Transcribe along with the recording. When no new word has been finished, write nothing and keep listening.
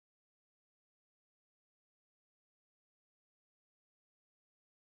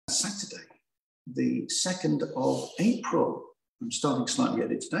the 2nd of April. I'm starting slightly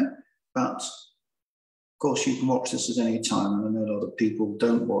early today, but of course you can watch this at any time, and I know a lot of people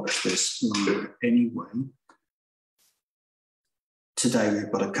don't watch this live anyway. Today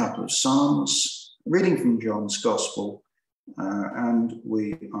we've got a couple of Psalms, reading from John's Gospel, and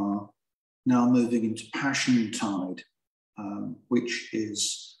we are now moving into Passion Tide, which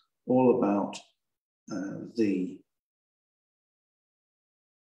is all about the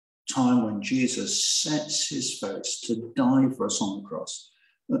time when Jesus sets his face to die for us on the cross,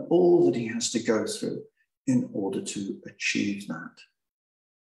 and all that he has to go through in order to achieve that.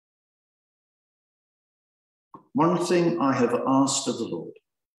 One thing I have asked of the Lord,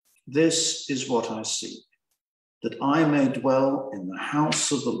 this is what I seek, that I may dwell in the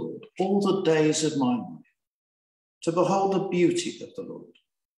house of the Lord all the days of my life, to behold the beauty of the Lord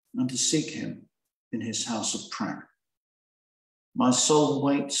and to seek him in his house of prayer. My soul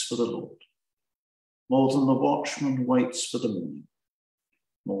waits for the Lord, more than the watchman waits for the morning,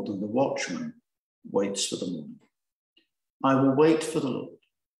 more than the watchman waits for the morning. I will wait for the Lord,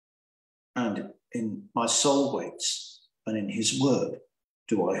 and in my soul waits, and in his word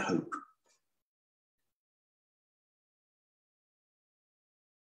do I hope.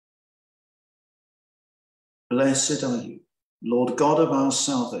 Blessed are you, Lord God of our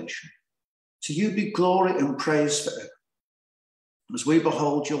salvation. To you be glory and praise forever, as we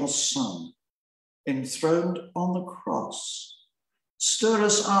behold your Son, enthroned on the cross. Stir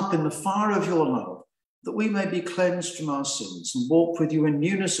us up in the fire of your love, that we may be cleansed from our sins and walk with you in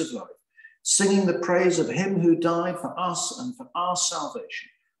newness of life, singing the praise of him who died for us and for our salvation.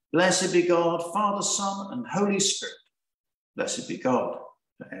 Blessed be God, Father, Son, and Holy Spirit. Blessed be God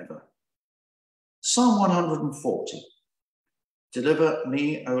forever. Psalm 140. Deliver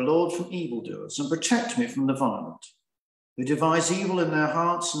me, O Lord, from evildoers, and protect me from the violent, who devise evil in their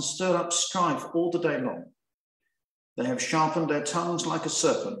hearts and stir up strife all the day long. They have sharpened their tongues like a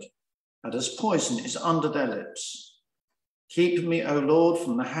serpent, and as poison is under their lips. Keep me, O Lord,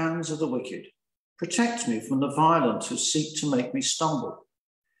 from the hands of the wicked. Protect me from the violent who seek to make me stumble.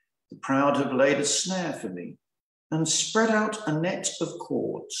 The proud have laid a snare for me and spread out a net of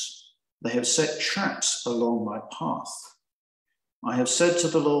cords. They have set traps along my path. I have said to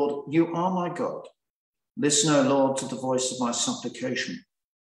the Lord, you are my God. Listen, O Lord, to the voice of my supplication.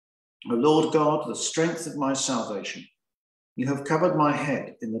 O Lord God, the strength of my salvation, you have covered my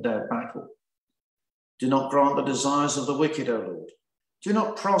head in the day of battle. Do not grant the desires of the wicked, O Lord. Do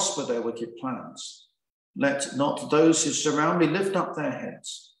not prosper their wicked plans. Let not those who surround me lift up their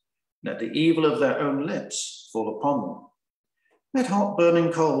heads. Let the evil of their own lips fall upon them. Let hot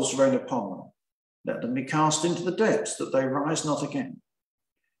burning coals rain upon them. Let them be cast into the depths, that they rise not again.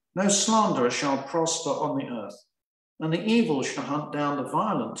 No slanderer shall prosper on the earth, and the evil shall hunt down the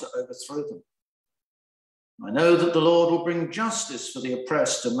violent to overthrow them. I know that the Lord will bring justice for the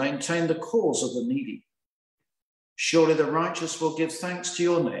oppressed and maintain the cause of the needy. Surely the righteous will give thanks to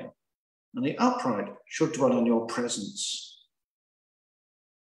your name, and the upright should dwell in your presence.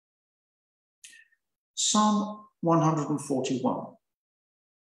 Psalm 141.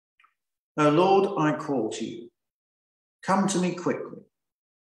 O Lord, I call to you. Come to me quickly.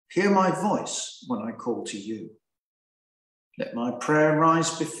 Hear my voice when I call to you. Let my prayer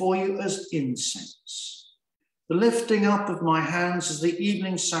rise before you as incense, the lifting up of my hands as the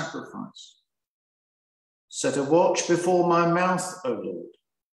evening sacrifice. Set a watch before my mouth, O Lord,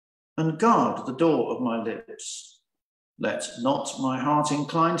 and guard the door of my lips. Let not my heart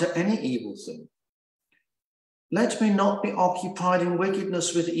incline to any evil thing. Let me not be occupied in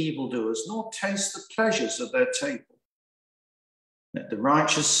wickedness with evildoers, nor taste the pleasures of their table. Let the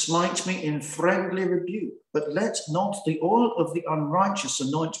righteous smite me in friendly rebuke, but let not the oil of the unrighteous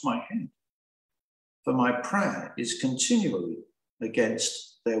anoint my head. For my prayer is continually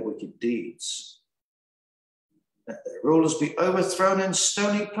against their wicked deeds. Let their rulers be overthrown in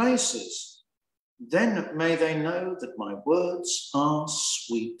stony places. Then may they know that my words are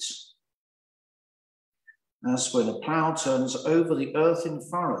sweet. As when a plough turns over the earth in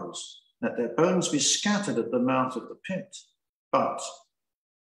furrows, let their bones be scattered at the mouth of the pit. But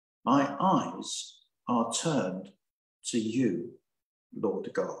my eyes are turned to you, Lord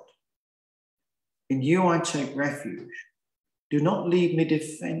God. In you I take refuge. Do not leave me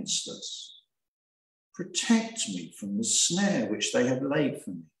defenseless. Protect me from the snare which they have laid for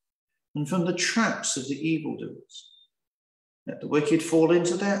me, and from the traps of the evildoers. Let the wicked fall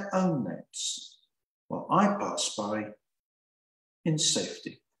into their own nets, while I pass by in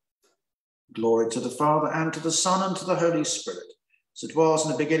safety. Glory to the Father, and to the Son, and to the Holy Spirit, as it was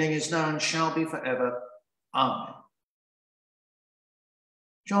in the beginning, is now, and shall be forever. Amen.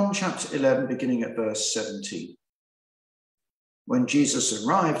 John chapter 11, beginning at verse 17. When Jesus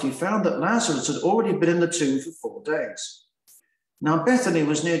arrived, he found that Lazarus had already been in the tomb for 4 days. Now Bethany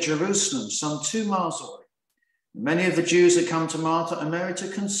was near Jerusalem, some 2 miles away. Many of the Jews had come to Martha and Mary to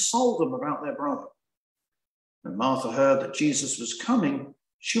console them about their brother. When Martha heard that Jesus was coming,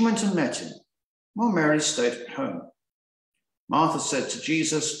 she went and met him, while Mary stayed at home. Martha said to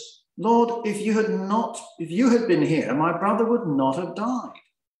Jesus, "Lord, if you had been here, my brother would not have died.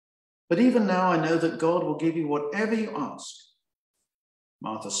 But even now I know that God will give you whatever you ask."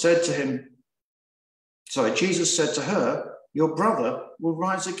 Jesus said to her, "Your brother will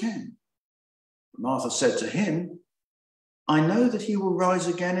rise again." Martha said to him, "I know that he will rise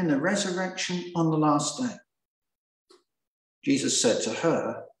again in the resurrection on the last day." Jesus said to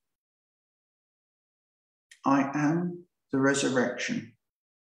her, "I am the resurrection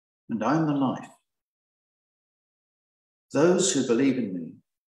and I am the life. Those who believe in me,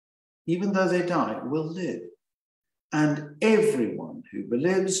 even though they die, will live. And everyone who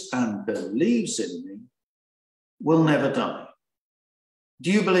believes and believes in me will never die."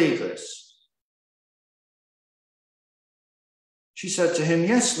 Do you believe this? She said to him,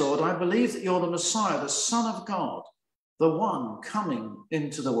 "Yes, Lord, I believe that you're the Messiah, the Son of God, the one coming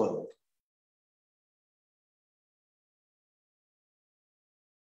into the world."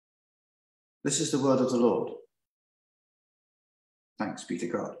 This is the word of the Lord. Thanks be to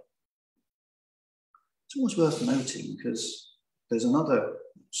God. It's always worth noting because there's another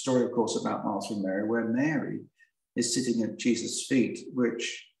story, of course, about Martha and Mary, where Mary is sitting at Jesus' feet,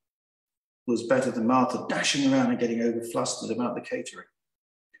 which was better than Martha dashing around and getting overflustered about the catering.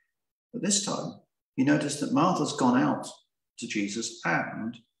 But this time, you notice that Martha's gone out to Jesus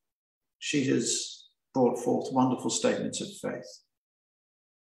and she has brought forth wonderful statements of faith.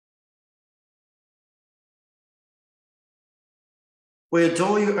 We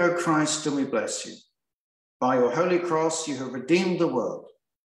adore you, O Christ, and we bless you. By your holy cross, you have redeemed the world.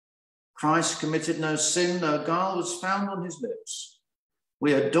 Christ committed no sin, no guile was found on his lips.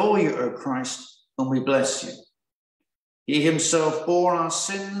 We adore you, O Christ, and we bless you. He himself bore our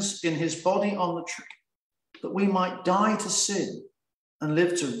sins in his body on the tree, that we might die to sin and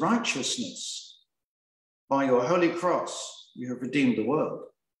live to righteousness. By your holy cross, you have redeemed the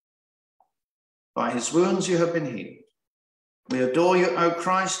world. By his wounds, you have been healed. We adore you, O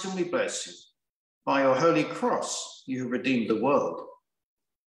Christ, and we bless you. By your holy cross, you have redeemed the world.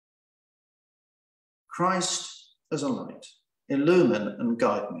 Christ as a light, illumine and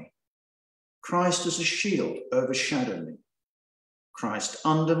guide me. Christ as a shield, overshadow me. Christ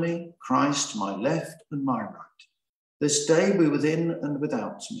under me, Christ my left and my right. This day be within and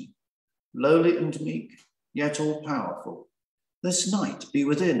without me, lowly and meek, yet all powerful. This night be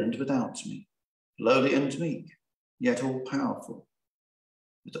within and without me, lowly and meek, yet all powerful.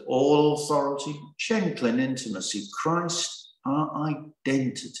 With all authority, gentle in intimacy, Christ our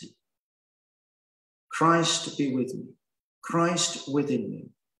identity. Christ be with me, Christ within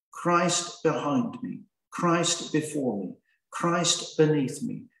me, Christ behind me, Christ before me, Christ beneath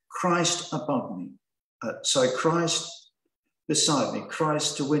me, Christ above me. Christ beside me,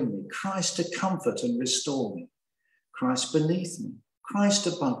 Christ to win me, Christ to comfort and restore me, Christ beneath me, Christ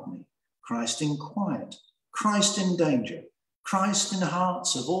above me, Christ in quiet, Christ in danger, Christ in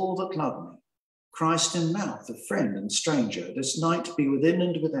hearts of all that love me, Christ in mouth of friend and stranger. This night be within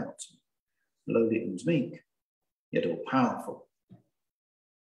and without me, lowly and meek, yet all powerful.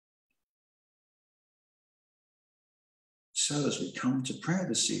 So as we come to prayer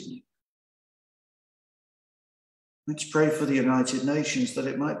this evening, let's pray for the United Nations that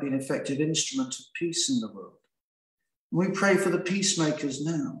it might be an effective instrument of peace in the world. And we pray for the peacemakers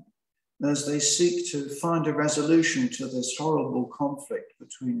now as they seek to find a resolution to this horrible conflict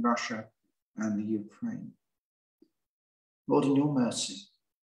between Russia and the Ukraine. Lord, in your mercy,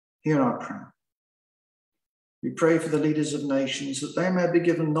 hear our prayer. We pray for the leaders of nations that they may be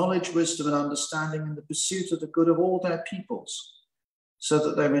given knowledge, wisdom, and understanding in the pursuit of the good of all their peoples, so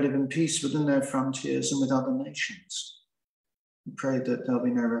that they may live in peace within their frontiers and with other nations. We pray that there'll be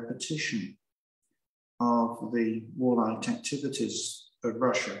no repetition of the warlike activities of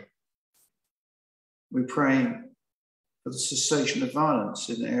Russia. We pray for the cessation of violence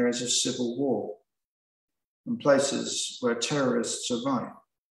in areas of civil war and places where terrorists are rife.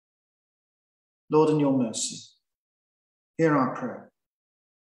 Lord, in your mercy, hear our prayer.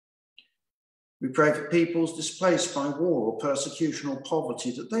 We pray for peoples displaced by war or persecution or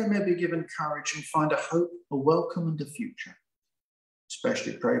poverty, that they may be given courage and find a hope, a welcome, and a future.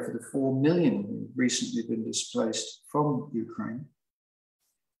 Especially pray for the 4 million who have recently been displaced from Ukraine,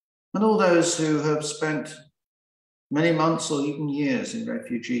 and all those who have spent many months or even years in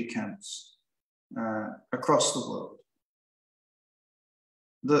refugee camps across the world,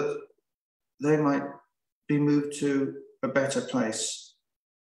 that they might be moved to a better place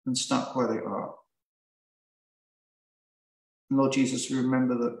than stuck where they are. And Lord Jesus, we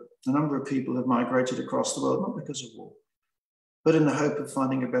remember that a number of people have migrated across the world, not because of war, but in the hope of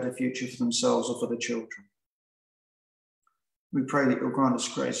finding a better future for themselves or for their children. We pray that you'll grant us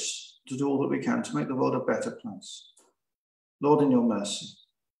grace to do all that we can to make the world a better place. Lord, in your mercy,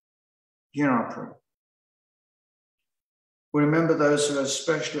 hear our prayer. We remember those who are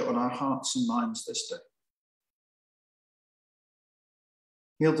especially on our hearts and minds this day.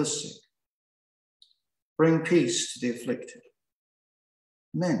 Heal the sick. Bring peace to the afflicted.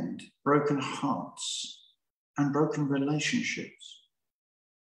 Mend broken hearts and broken relationships.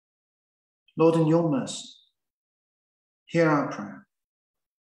 Lord, in your mercy, hear our prayer.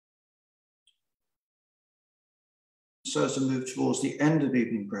 So as to move towards the end of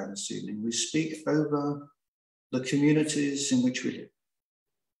evening prayer this evening, we speak over the communities in which we live.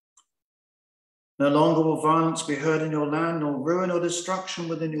 No longer will violence be heard in your land, nor ruin or destruction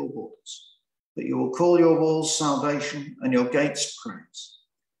within your borders, but you will call your walls salvation and your gates praise.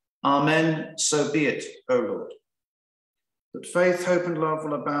 Amen, so be it, O Lord. That faith, hope, and love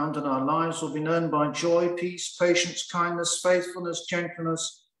will abound, and our lives will be known by joy, peace, patience, kindness, faithfulness,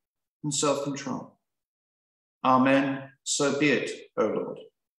 gentleness, and self-control. Amen, so be it, O Lord.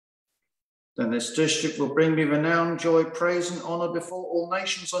 Then this district will bring me renown, joy, praise, and honour before all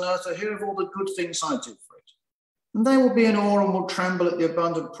nations on earth to hear of all the good things I do for it. And they will be in awe and will tremble at the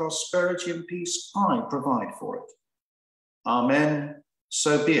abundant prosperity and peace I provide for it. Amen,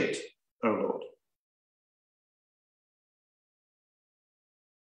 so be it, O Lord.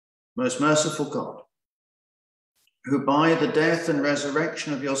 Most merciful God, who by the death and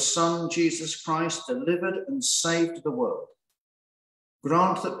resurrection of your Son, Jesus Christ, delivered and saved the world,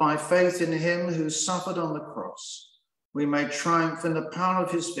 grant that by faith in him who suffered on the cross, we may triumph in the power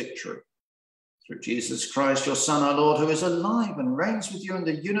of his victory. Through Jesus Christ, your Son, our Lord, who is alive and reigns with you in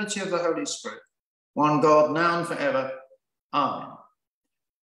the unity of the Holy Spirit, one God, now and forever. Amen.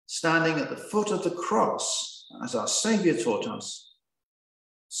 Standing at the foot of the cross, as our Saviour taught us,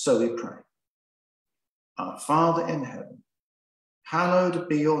 so we pray. Our Father in heaven, hallowed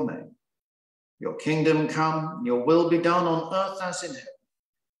be your name. Your kingdom come, your will be done on earth as in heaven.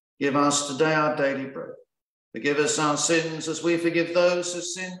 Give us today our daily bread. Forgive us our sins as we forgive those who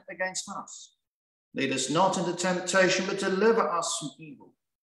sin against us. Lead us not into temptation, but deliver us from evil.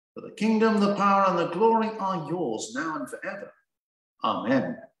 For the kingdom, the power, and the glory are yours now and forever.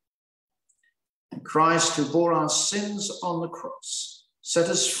 Amen. And Christ, who bore our sins on the cross, set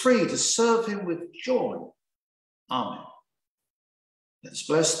us free to serve him with joy. Amen. Let's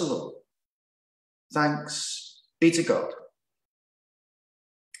bless the Lord. Thanks be to God.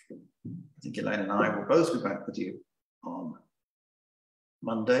 I think Elaine and I will both be back with you on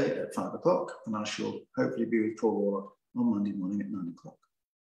Monday at 5 o'clock, and I shall hopefully be with Paul Waller on Monday morning at 9 o'clock.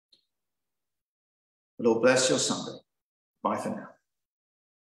 The Lord bless your Sunday. Bye for now.